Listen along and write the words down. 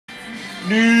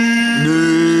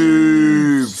Noobs!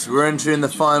 We're entering the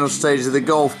final stage of the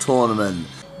golf tournament.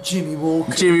 Jimmy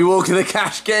Walker. Jimmy Walker, the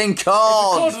cash game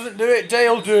card. If the card doesn't do it,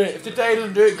 Dale'll do it. If the Dale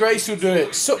doesn't do it, Grace will do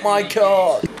it. Suck my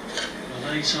card.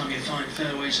 Well, anytime you find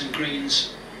fairways and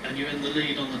greens and you're in the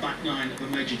lead on the back nine of a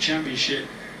major championship,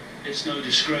 it's no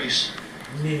disgrace.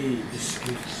 Nee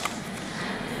disgrace.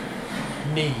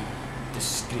 Nee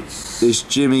disgrace. Is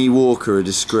Jimmy Walker a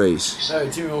disgrace? No,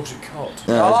 Jimmy Walker's a cod.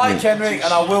 Yeah, I like isn't it? Henrik,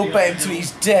 and I will bet him till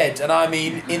he's dead, and I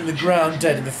mean in the ground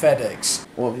dead in the FedEx.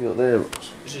 What have you got there,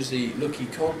 Ross? This is the lucky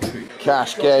cod tree.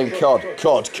 Cash game cod.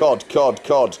 Cod.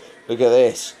 Look at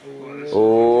this.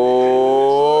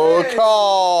 Oh,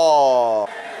 cod!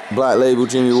 Black label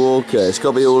Jimmy Walker. It's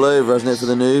got to be all over, hasn't it, for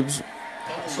the noobs?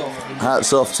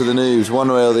 Hats off to the noobs, one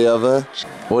way or the other.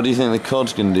 What do you think the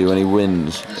cod's going to do when he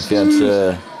wins? Get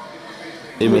to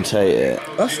imitate it.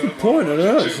 That's a good point, I don't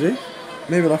know actually.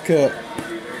 Maybe like a...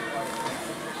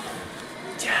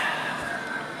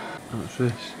 What's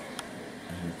this?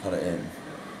 Put it in.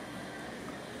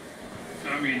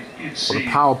 I mean, you'd What, see a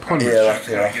power punch? Yeah, that's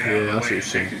it. Yeah, that's what you're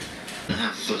saying. a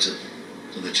half footer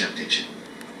for the championship.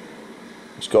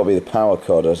 It's got to be the power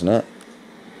cod, hasn't it?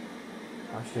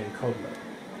 Actually, in cod, mate.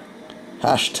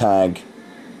 Hashtag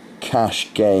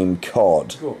cash game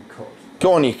cod. Go on, cod.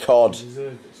 Go on, you cod. You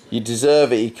deserve this. You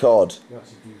deserve it, you cod. You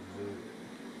actually do deserve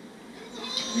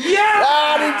it. Yeah!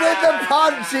 Ah, he did the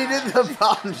punch, he did the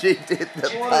punch.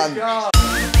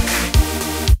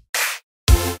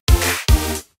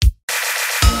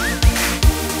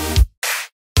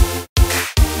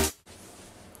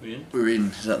 We're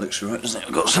in. That looks right, doesn't it?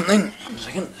 I've got something. One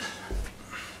second.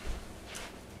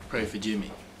 Pray for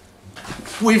Jimmy.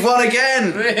 We've won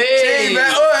again! Hey! Team, oi!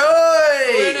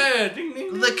 Winner! Ding,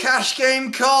 ding, ding. The cash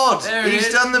game cod! There it He's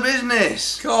is. done the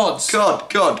business! Cods. Cod.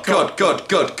 Coddo.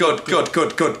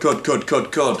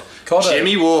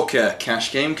 Jimmy Walker,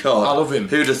 cash game cod. I love him.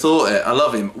 Who'd have thought it? I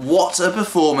love him. What a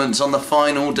performance on the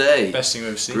final day. Best thing I've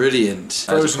ever seen. Brilliant.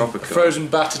 As a proper cod. Frozen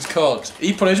battered cod.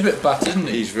 He probably is a bit battered, isn't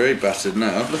he? He's very battered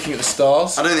now. Looking at the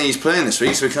stars. I don't think he's playing this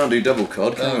week, so we can't do double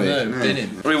cod, can we? No, bin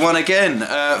him. We won again.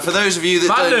 For those of you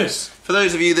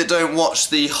that don't watch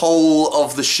the whole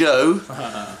of the show,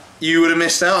 you would have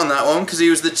missed out on that one because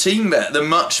he was the team bet, the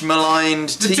much maligned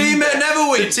The team bet never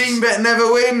wins. The team bet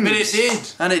never wins. But it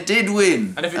did. And it did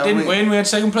win. And if it didn't win, we had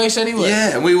second place anyway.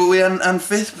 Yeah, and we had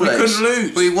fifth place. We couldn't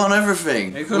lose. We won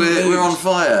everything. We couldn't lose. We're on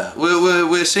fire.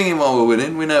 We're singing while we're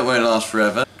winning. We know it won't last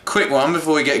forever. Quick one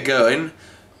before we get going.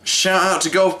 Shout out to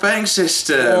Golf Betting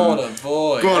System. What a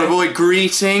boy. What a boy.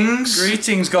 Greetings.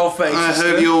 Greetings, Golf Betting I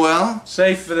System. hope you're well.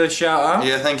 Safe for the shout out.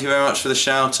 Yeah, thank you very much for the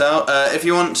shout out. If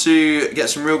you want to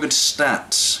get some real good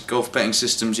stats, Golf Betting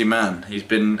System's your man. He's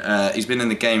been in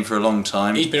the game for a long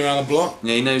time. He's been around the block.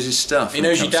 Yeah, he knows his stuff. He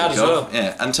knows your dad as well.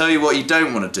 Yeah, and tell you what you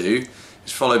don't want to do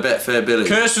is follow Betfair Billy.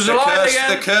 Curse was alive again.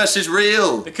 The curse is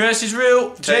real. The curse is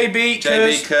real. JB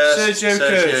Curse.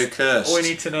 Sergio Curse. All you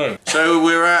need to know. So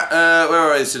we're at where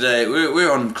are we today?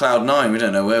 We're on cloud 9. We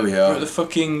don't know where we are. We're at the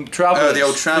fucking travellers. Oh, the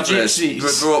old travellers. The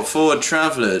gypsies. Brought forward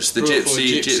travellers. The Brought forward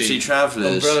gypsy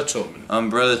travellers.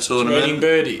 Umbrella tournament. Raining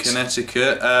birdies.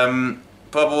 Connecticut. Bubba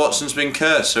Watson's been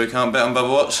cursed, so we can't bet on Bubba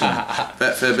Watson.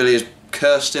 Betfair Billy has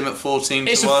cursed him at 14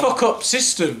 to 1. It's a fuck up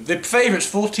system. The favourite's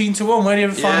 14 to 1. Where do you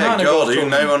ever find that? Yeah, God,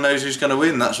 no one knows who's going to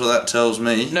win. That's what that tells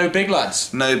me. No big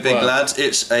lads. No big lads.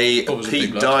 It's a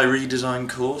Pete Dye redesign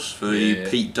course for you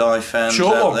Pete Dye fans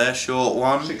out there. Short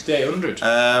one. 6,800.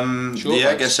 Yeah,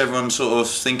 I guess everyone's sort of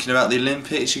thinking about the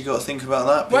Olympics. You've got to think about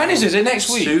that. When is it? Is it next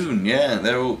week? Soon, yeah.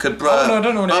 They're all. No, I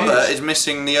don't know when Bubba it is.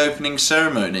 missing the opening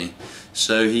ceremony.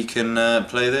 So he can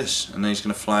play this, and then he's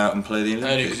going to fly out and play the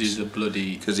Olympics. Because he's the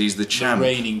bloody... Because he's the champ.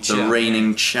 The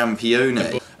reigning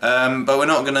champione. But we're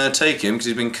not going to take him because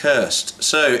he's been cursed.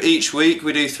 So each week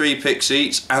we do 3 picks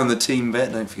each, and the team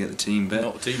bet. Don't forget the team bet.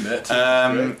 Not the team bet.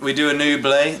 We do a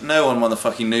Nooblay. No one won the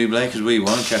fucking Nooblay because we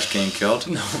won. Cash game cod.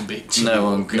 No one picked Jimmy. No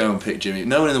one picked Jimmy.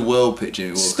 No one in the world picked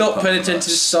Jimmy Walker. Stop paying attention to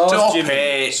the stars, Stop Jimmy.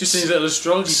 it. It's just in his little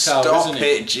astrology tower, Stop isn't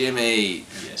it? it, Jimmy.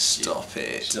 Yes, Stop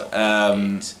it. Stop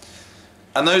it.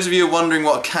 And those of you wondering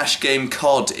what a cash game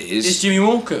cod is, It's Jimmy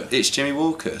Walker. It's Jimmy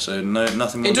Walker, so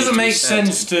nothing more. It doesn't make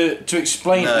sense to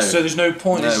explain it, so there's no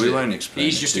point. No, we won't explain.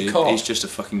 He's just a cod. He's just a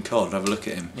fucking cod. Have a look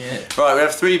at him. Yeah. Right, we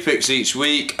have 3 picks each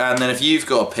week, and then if you've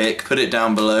got a pick, put it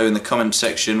down below in the comment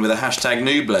section with a hashtag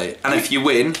Nooblay. And if you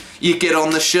win, you get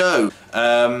on the show.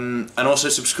 And also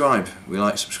subscribe. We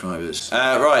like subscribers.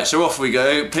 Right, so off we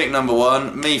go. Pick number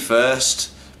 1. Me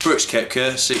first. Brooks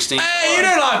Koepka, 16. Hey, you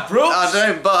don't like Brooks. I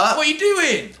don't, but... What are you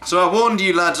doing? So I warned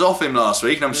you lads off him last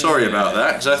week, and I'm sorry about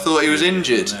that, because I thought he was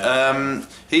injured.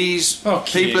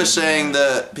 People are saying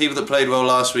that people that played well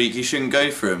last week, you shouldn't go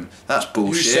for him. That's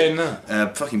bullshit. Who's saying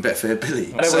that? Fucking Betfair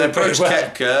Billy. So Brooks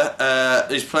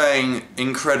Koepka is playing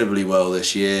incredibly well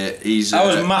this year. I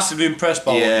was massively impressed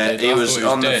by what he was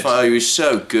on the. He was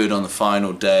so good on the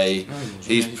final day.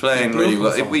 He's playing really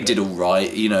well. We did all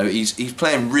right. You know, he's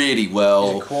playing really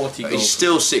well. Quality. He's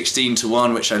still 16 to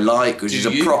 1, which I like, which is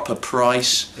a proper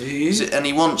price. And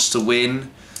he wants to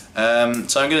win. So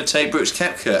I'm going to take Brooks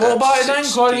Koepka. What about his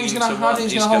ankle? I think he's going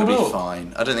to hold be up.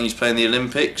 fine. I don't think he's playing the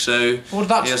Olympics, so he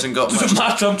hasn't got much. Doesn't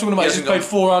matter. I'm talking about he's played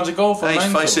 4 rounds of golf.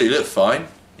 He looked fine.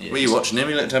 Were you watching him?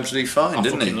 He looked absolutely fine,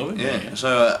 didn't he? Love him, yeah.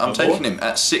 So I'm taking him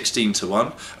at 16 to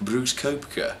 1. Brooks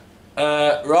Koepka.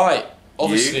 Right.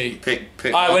 Obviously, pick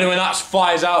when that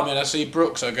fires out of me and I see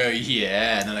Brooks, I go,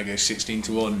 yeah, and then I go 16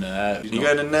 to 1. You're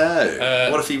going to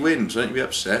no. What if he wins? Won't you be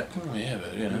upset? Oh yeah,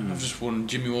 but you know, I've just won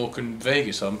Jimmy Walker in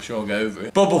Vegas, so I'm sure I'll go over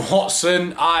it. Bubba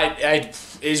Watson,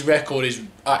 his record is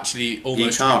actually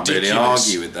almost ridiculous. You can't really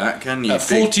argue with that, can you?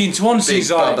 14 to 1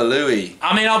 seems like. Bubba Louie.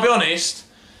 I mean, I'll be honest.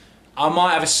 I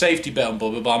might have a safety bet on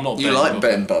Bubba, but I'm not. You like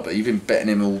betting Bubba? You've been betting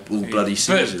him all bloody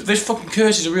season. But this fucking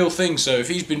curse is a real thing. So if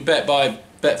he's been bet by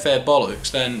Betfair bollocks,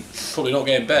 then probably not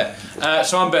getting bet.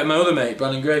 So I'm betting my other mate,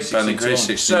 Brandon Gray, 16 to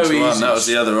 1. So easy. That was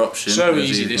the other option. So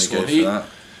easy this one.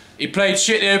 He played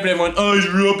shit the opening, everyone went, oh, he's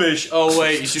rubbish. Oh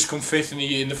wait, he's just come 5th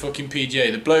in the fucking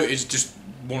PGA. The bloke is just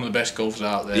one of the best golfers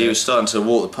out there. He was starting to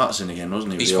walk the putts in again,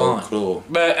 wasn't he? With He's the fine. Old claw.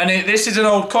 But this is an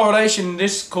old correlation.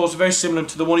 This course is very similar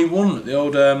to the one he won at the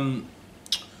old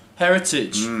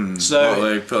Heritage. So what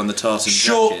they put on the tartan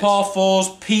short jackets. par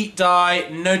 4s, Pete Dye,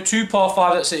 no 2 par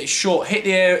 5. That's it. It's short. Hit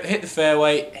the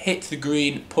fairway, hit the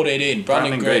green, put it in.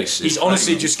 Brandon Grace. He's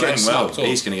honestly just getting snapped up.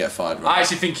 He's going to get 5. Right? I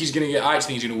actually think he's going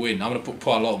to win. I'm going to put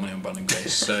quite a lot of money on Brandon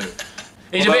Grace. So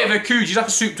he's a bit of a cooch. He's like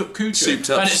a souped up cooch. Souped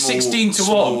up, and it's small, 16 to 1.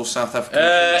 Small South African.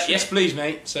 Yes, please,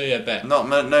 mate. So yeah, bet. No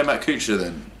Matt Kuchar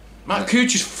then. Matt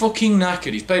Kuchar is fucking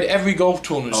knackered. He's played every golf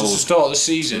tournament since the start of the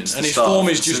season, and his form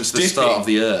is just dipping. Since the start of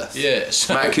the earth. Yeah.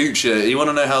 So Matt Kuchar. You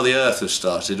want to know how the earth was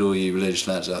started, all you religious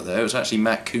lads out there? It was actually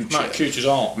Matt Kuchar. Matt Kuchar's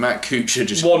arm. Matt Kuchar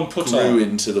just grew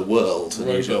into the world and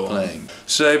he was playing.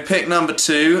 So pick number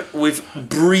 2, we've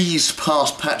breezed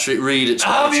past Patrick Reed at 22.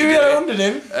 Have you really under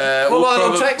him?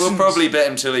 We'll probably bet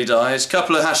him till he dies.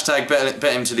 Couple of hashtag bet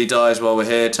him till he dies while we're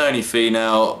here. Tony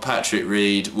Finau, Patrick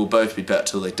Reed will both be bet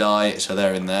till they die, so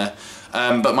they're in there.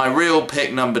 But my real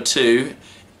pick number 2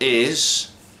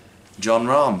 is Jon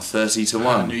Rahm, 30 to 1.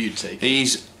 I knew you'd take him.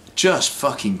 He's just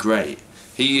fucking great.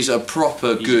 He's a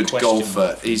proper good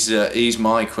golfer. He's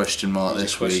my question mark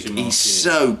this week. He's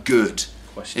so good.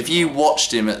 If you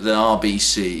watched him at the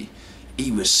RBC,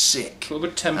 he was sick.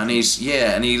 And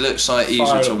he looks like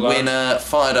he's a winner,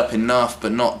 fired up enough,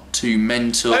 but not too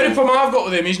mental. The only problem I've got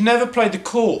with him, he's never played the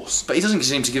course. But he doesn't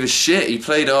seem to give a shit. He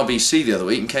played RBC the other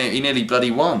week and he nearly bloody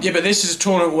won. Yeah, but this is a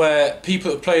tournament where people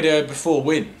that played there before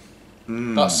win.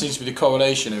 That seems to be the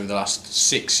correlation over the last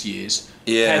 6 years.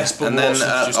 Yeah, and then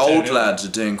old lads are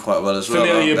doing quite well as well.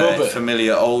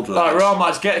 Familiar old lads. Like Rahm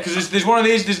might get it because there's one of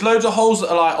these. There's loads of holes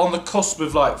that are like on the cusp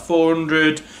of like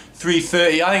 400,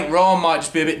 330. I think Rahm might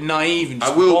just be a bit naive. And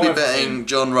just I will be betting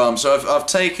Jon Rahm, so I've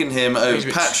taken him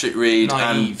over Patrick Reed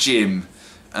and Jim,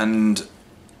 and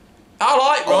I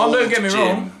like Rahm. Don't get me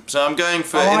wrong. So I'm going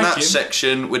for in that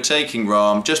section. We're taking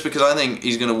Rahm just because I think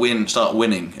he's going to start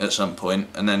winning at some point,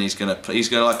 and then he's going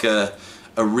like a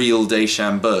real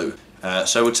DeChambeau.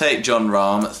 So we'll take Jon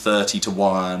Rahm at 30 to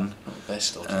 1. Not the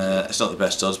best odds. It's not the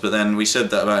best odds, but then we said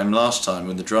that about him last time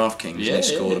with the DraftKings, and he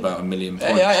scored about 1 million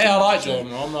points. Yeah, I like Jon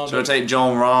Rahm. So we'll take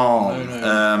Jon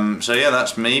Rahm. So yeah,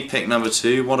 that's me. Pick number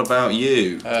 2. What about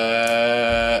you?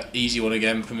 Easy one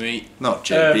again for me. Not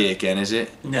JB again, is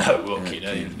it? No, okay,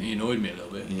 no, he annoyed me a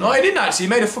little bit. Yeah. No, he didn't actually. He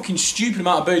made a fucking stupid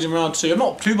amount of birdies in round 2. I'm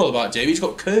not too bothered about JB. He's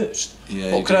got cursed.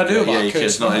 Yeah, what can I do about cursed?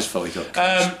 It's not his fault. He got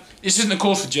cursed. This isn't a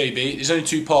course for JB. There's only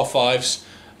 2 par 5s.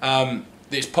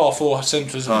 It's par 4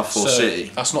 centre, isn't par 4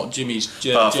 city. That's not Jimmy's.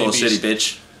 Par 4 city,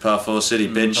 bitch. Par 4 city,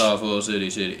 bitch. Par 4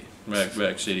 city.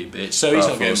 Reg city, bitch. So he's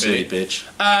not getting city, bet. bitch.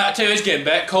 I tell you who's getting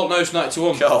bet. Colt Nose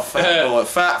 91. Oh, fat boy.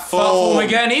 Fat form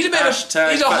again. He's a bit he's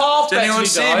a half bet. Did anyone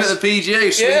see him at the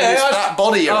PGA swinging his fat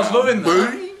body around? I was loving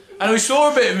that. And we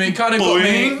saw a bit of him, it kind of got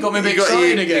me a bit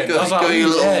excited again. You got your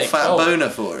little fat boner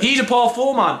for it. He's a par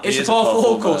 4 man. It's a par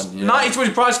 4 course. 90 to his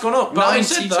price gone up.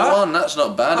 90 to 1, that's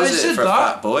not bad, is it, for a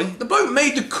fat boy? The bloke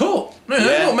made the cut. No,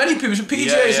 not many people. It's a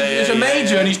PGA, it's a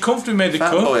major, and he's comfortably made the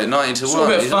cut. Fat boy at 90 to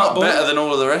 1. He's not better than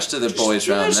all of the rest of the boys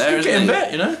around there, isn't he?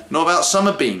 Bet, you know. Not about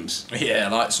summer beans. Yeah,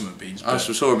 I like summer beans. I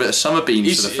saw a bit of summer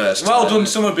beans for the first time. Well done,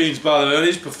 summer beans, by the way, on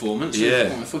his performance. Yeah.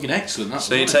 Fucking excellent.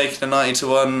 So you're taking a 90 to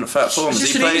 1 fat form. It's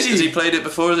just an easy Has he played it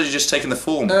before, or has he just taken the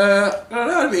form? I don't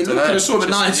know. I mean, look, I saw him at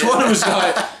 9 to 1. I was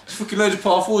like, fucking loads of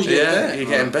par 4s. You're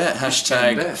getting bet.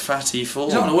 Hashtag fatty form.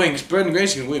 He's not going to win because Brendan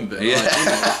Grace is going to win, but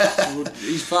like,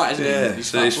 he's fat, isn't he? Yeah,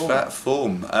 he's fat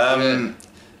form.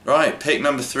 Right, pick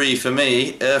number 3 for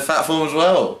me. Fat form as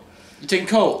well. You taking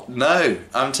Colt? No,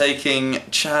 I'm taking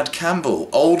Chad Campbell,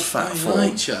 old fat form. You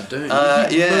like Chad, don't you?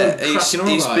 Yeah,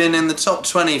 he's been in the top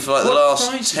 20 for like the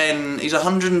last 10. He's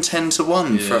 110 to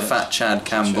 1 for a fat Chad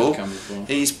Campbell.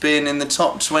 He's been in the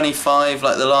top 25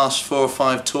 like the last 4 or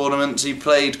 5 tournaments. He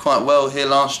played quite well here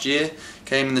last year.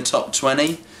 Came in the top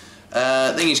 20.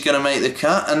 I think he's going to make the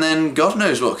cut, and then God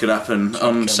knows what could happen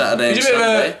on Saturday and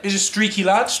Sunday. He's a streaky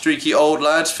lad. Streaky old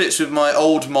lad. Fits with my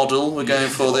old model we're going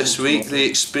for this week, the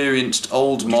experienced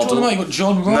old model. You got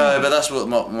John Rahm. No, but that's what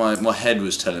my head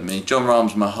was telling me. John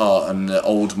Rahm's my heart, and the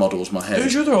old model's my head.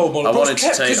 Who's your other old model? I wanted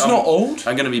to take. He's not old.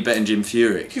 I'm going to be betting Jim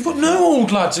Furyk. You've got no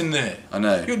old lads in there. I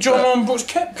know. You've got John Rahm, Brooks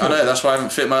Koepka. I know, that's why I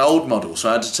haven't fit my old model, so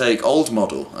I had to take old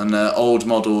model, and old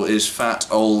model is fat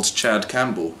old Chad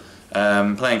Campbell.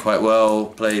 Playing quite well,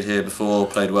 played here before,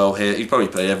 played well here. He's probably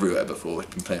played everywhere before,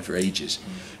 he's been playing for ages.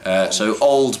 So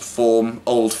old form,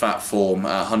 old fat form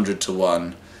at 100 to 1,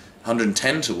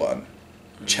 110 to 1.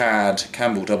 Chad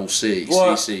Campbell double C,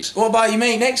 CC. What about your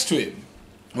mate next to him?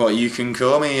 What, you can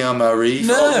call me on my reef?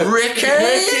 No, oh,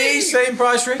 Ricky! Same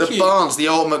price Ricky. The Barnes, the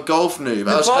ultimate golf noob.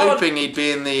 I was hoping he'd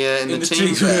be in the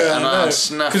team bet, and I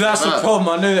snapped him up. Because that's the problem,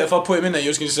 I knew that if I put him in there, you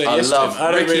were going to say yes to him.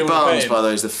 I love Ricky Barnes, by the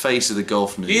way, is the face of the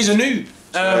golf noob. He's a noob.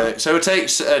 So it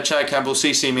takes Chad Campbell,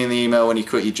 CC me in the email when you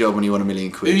quit your job when you want £1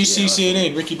 million. Who are you CCing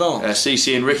in? Ricky Barnes?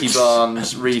 CCing Ricky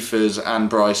Barnes, Reefers and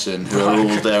Bryson, who are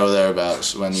all there or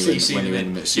thereabouts when you win.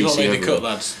 You're not making the cut,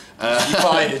 lads. You're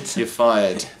fired. You're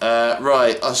fired.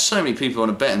 Right, so many people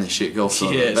want to bet in this shit golf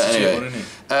tournament. But anyway,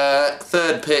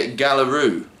 third pick,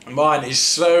 Gallaroo. Mine is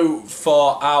so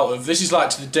far out of. This is like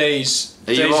to the days.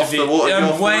 Are you off the water?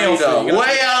 I'm way off.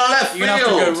 Way out left field. You're gonna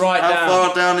have to go right down. How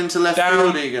far down into left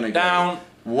field are you gonna go? Down.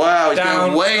 Wow, he's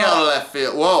going way out of left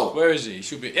field. Whoa. Where is he? He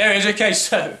should be. Yeah, he's okay.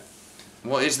 So.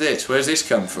 What is this? Where's this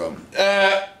come from?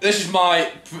 This is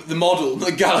the model,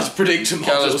 the Gallus predictor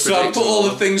model. So I put all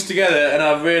the things together, and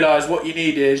I've realised what you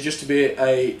need is just to be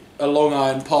a long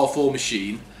iron par 4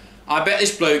 machine. I bet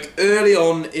this bloke early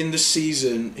on in the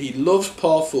season, he loves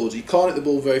par 4s. He can't hit the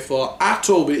ball very far at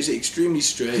all, but it's extremely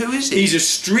straight. Who is he? He's a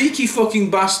streaky fucking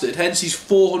bastard, hence he's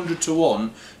 400 to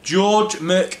 1. George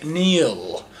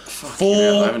McNeil.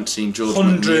 I haven't seen George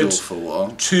McNeil for a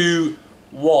while. To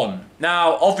 1.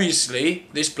 Now, obviously,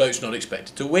 this bloke's not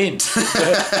expected to win.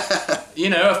 You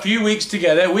know, a few weeks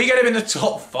together, we get him in the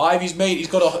top 5. He's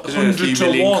got 100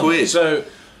 to 1. Quid. So.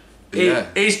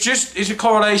 It's a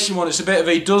correlation one. It's a bit of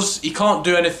he can't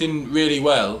do anything really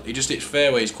well. He just hits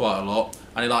fairways quite a lot,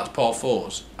 and he likes par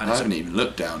 4s. And I haven't even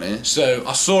looked down here. So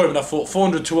I saw him and I thought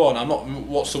 400 to 1. I'm not.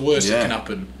 What's the worst that can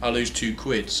happen? I lose 2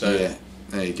 quid. So yeah,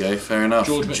 there you go. Fair enough.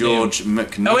 George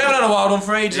McNeil. No, we haven't had a wild one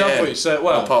for ages, have we? So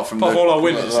apart from all our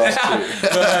winners.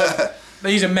 But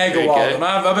he's a mega wild one.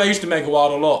 I used to mega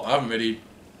wild a lot. I haven't really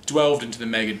delved into the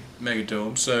mega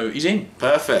dome, so he's in.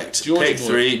 Perfect. Pick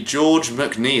 3, George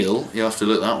McNeil. You have to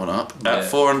look that one up at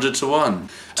 400 to 1.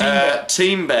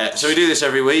 Team bet. So we do this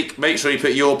every week. Make sure you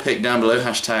put your pick down below.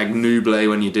 Hashtag Nooble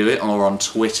when you do it, or on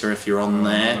Twitter if you're on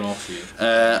there.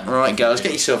 Right, guys,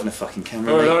 get yourself in the fucking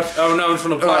camera. Oh no, in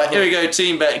front of. Right, here we go.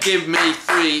 Team bet. Give me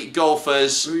 3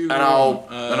 golfers, and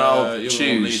I'll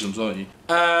choose.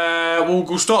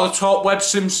 We'll start at the top. Webb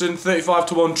Simpson, 35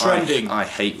 to 1, trending. I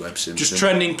hate Webb Simpson. Just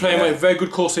trending, playing with very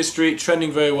good course history,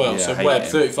 trending very well. So Webb,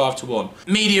 35 to 1.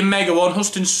 Medium mega one,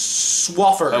 Hudson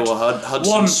Swafford. Oh, well,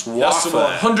 Hudson Swafford. That's the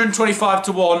one. 125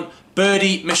 to 1.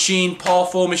 Birdie machine, par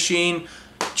 4 machine.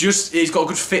 He's got a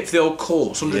good fit for the old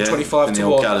course. 125 to 1. The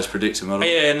old Gallus predictor model.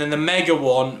 Yeah, and then the mega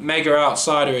one, mega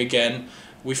outsider again.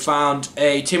 We found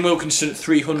a Tim Wilkinson at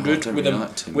 300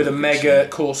 with a mega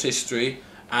course history.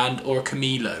 Or a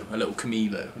Camilo, a little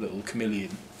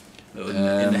chameleon,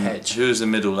 in the hedge. Who's the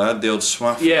middle lad? The old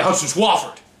Swafford? Yeah, Hudson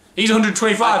Swafford. He's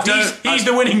 125. He's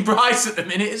the winning price at the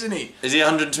minute, isn't he? Is he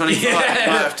 125? Yeah.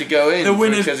 Might have to go in. The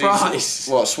winner's price.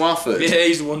 What, Swafford? Yeah,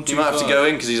 he's the 125. You might have to go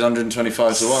in because he's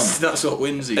 125 to 1. That's what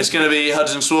wins him. It's going to be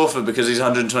Hudson Swafford because he's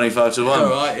 125 to 1. All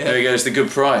right, yeah. There he goes, the good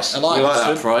price. I like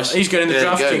that price. He's getting the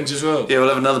DraftKings as well. Yeah, we'll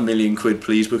have another £1 million,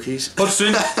 please, bookies.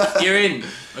 Hudson, you're in.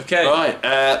 Okay. Right.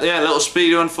 Yeah, a little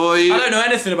speedy one for you. I don't know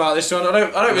anything about this one. I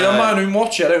don't really. I might even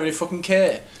watch it. I don't really fucking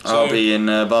care. So, I'll be in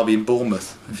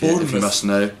Bournemouth, if you must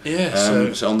know.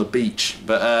 Yeah. So on the beach.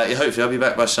 But yeah, hopefully I'll be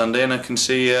back by Sunday and I can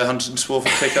see Hunters and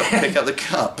Swarford pick up the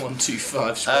cup. 1, 2,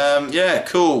 5. Yeah,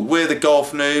 cool. We're the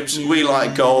golf noobs. We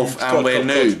like golf and we're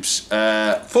noobs.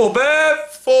 For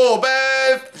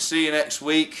Bev. See you next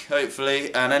week,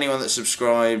 hopefully. And anyone that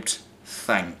subscribed,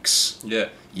 thanks. Yeah.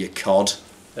 You cod.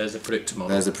 There's the predictor model.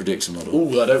 There's the predictor model.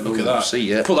 Ooh, I don't look at that.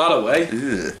 See ya. Put that away.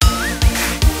 Ugh.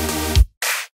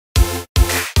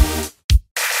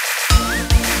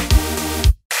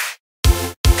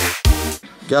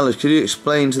 Gallus, could you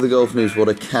explain to the golf news what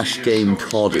a cash game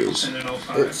cod is?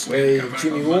 It's a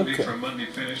Jimmy Walker.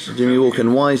 Jimmy Walker,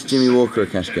 and why is Jimmy Walker a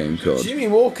cash game cod? Jimmy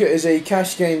Walker is a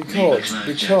cash game cod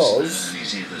because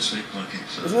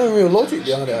there's no real logic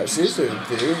behind it actually, is there?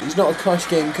 He's not a cash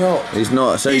game cod. He's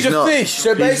not. So he's a not, fish,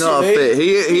 so he's not a fish.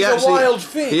 he's actually, a wild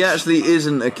fish. He actually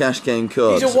isn't a cash game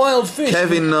cod. He's a wild fish.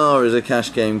 Kevin Na is a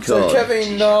cash game cod. So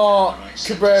Kevin Na,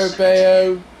 Cabrera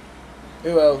Bello,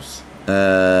 who else?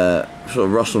 Sort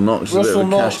of Russell Knox is a bit of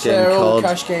a cash game they're all cod.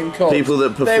 cash game cod. People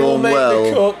that perform they will make well.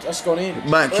 The cut. That's gone in.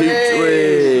 Matt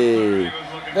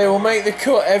They will make the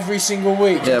cut every single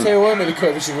week. Yeah. I tell you who won't make the cut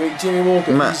every single week. Jimmy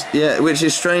Walker. Yeah, which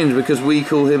is strange because we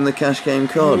call him the cash game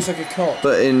cod. He looks like a cod.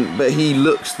 But he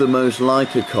looks the most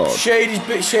like a cod. Shave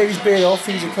his beard off.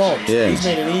 He's a cod. Yeah. He's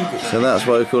made an eagle. So that's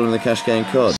why we call him the cash game cod.